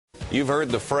You've heard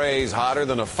the phrase hotter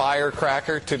than a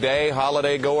firecracker. Today,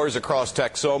 holiday goers across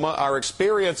Texoma are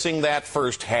experiencing that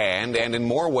firsthand and in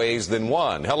more ways than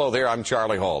one. Hello there, I'm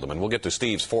Charlie Haldeman. We'll get to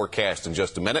Steve's forecast in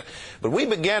just a minute. But we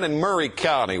began in Murray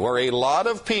County, where a lot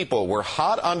of people were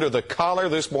hot under the collar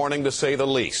this morning, to say the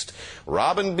least.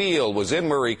 Robin Beal was in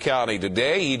Murray County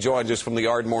today. He joins us from the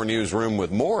Ardmore newsroom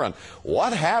with more on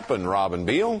what happened, Robin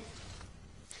Beal.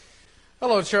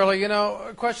 Hello, Charlie. You know,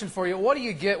 a question for you. What do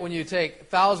you get when you take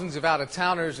thousands of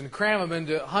out-of-towners and cram them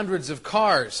into hundreds of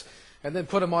cars and then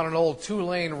put them on an old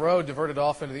two-lane road diverted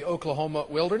off into the Oklahoma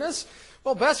wilderness?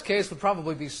 Well, best case would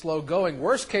probably be slow going.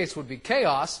 Worst case would be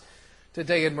chaos.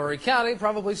 Today in Murray County,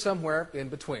 probably somewhere in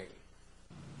between.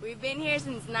 We've been here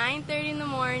since 9:30 in the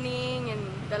morning,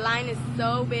 and the line is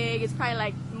so big. It's probably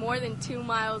like more than 2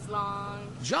 miles long.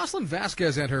 Jocelyn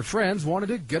Vasquez and her friends wanted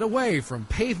to get away from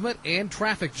pavement and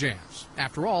traffic jams.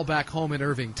 After all, back home in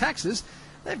Irving, Texas,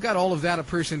 they've got all of that a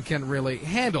person can really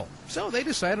handle. So they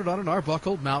decided on an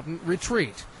Arbuckle Mountain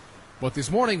retreat. But this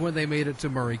morning when they made it to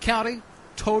Murray County,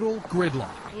 total gridlock.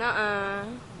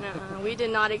 We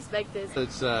did not expect this.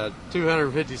 It's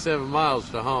 257 miles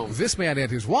to home. This man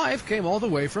and his wife came all the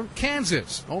way from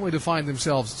Kansas, only to find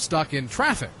themselves stuck in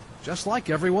traffic, just like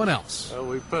everyone else.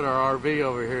 We put our RV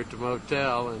over here at the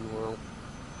motel, and we'll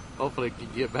hopefully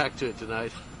get back to it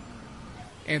tonight.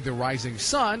 And the rising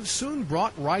sun soon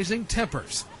brought rising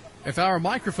tempers. If our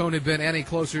microphone had been any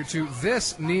closer to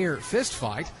this near fist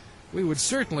fight, we would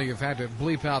certainly have had to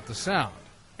bleep out the sound.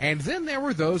 And then there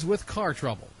were those with car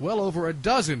trouble. Well over a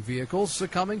dozen vehicles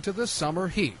succumbing to the summer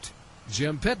heat.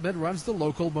 Jim Pittman runs the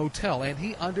local motel, and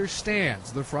he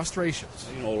understands the frustrations.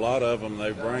 You know, a lot of them,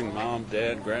 they bring mom,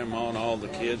 dad, grandma, and all the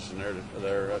kids, and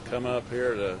they're coming up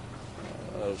here to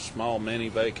a small mini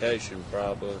vacation,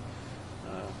 probably.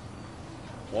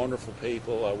 Wonderful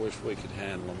people. I wish we could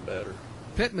handle them better.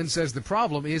 Pittman says the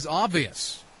problem is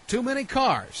obvious. Too many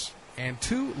cars and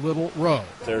too little road.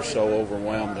 They're so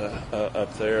overwhelmed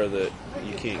up there that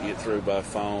you can't get through by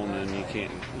phone, and you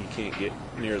can't get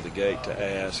near the gate to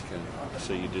ask, and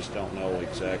so you just don't know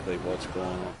exactly what's going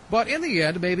on. But in the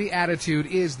end, maybe attitude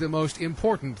is the most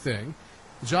important thing.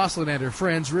 Jocelyn and her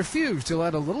friends refuse to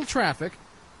let a little traffic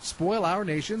spoil our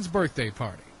nation's birthday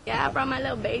party. Yeah, I brought my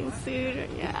little bathing suit.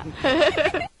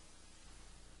 Yeah.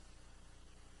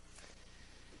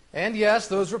 And yes,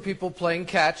 those were people playing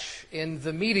catch in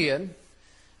the median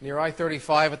near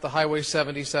I-35 at the Highway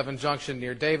 77 junction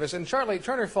near Davis. And Charlie,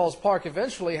 Turner Falls Park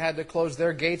eventually had to close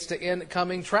their gates to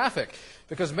incoming traffic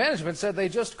because management said they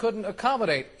just couldn't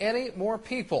accommodate any more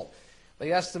people.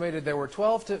 They estimated there were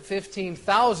 12,000 to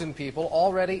 15,000 people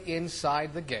already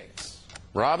inside the gates.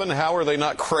 Robin, how are they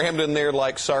not crammed in there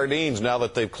like sardines now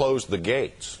that they've closed the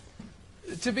gates?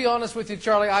 To be honest with you,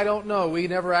 Charlie, I don't know. We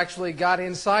never actually got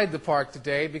inside the park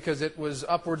today because it was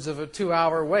upwards of a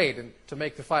 2-hour wait. And to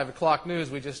make the 5 o'clock news,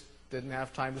 we just didn't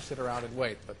have time to sit around and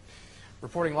wait. But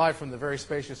reporting live from the very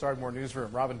spacious Ardmore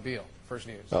newsroom, Robin Beal, First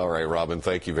News. All right, Robin,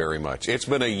 thank you very much. It's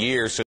been a year since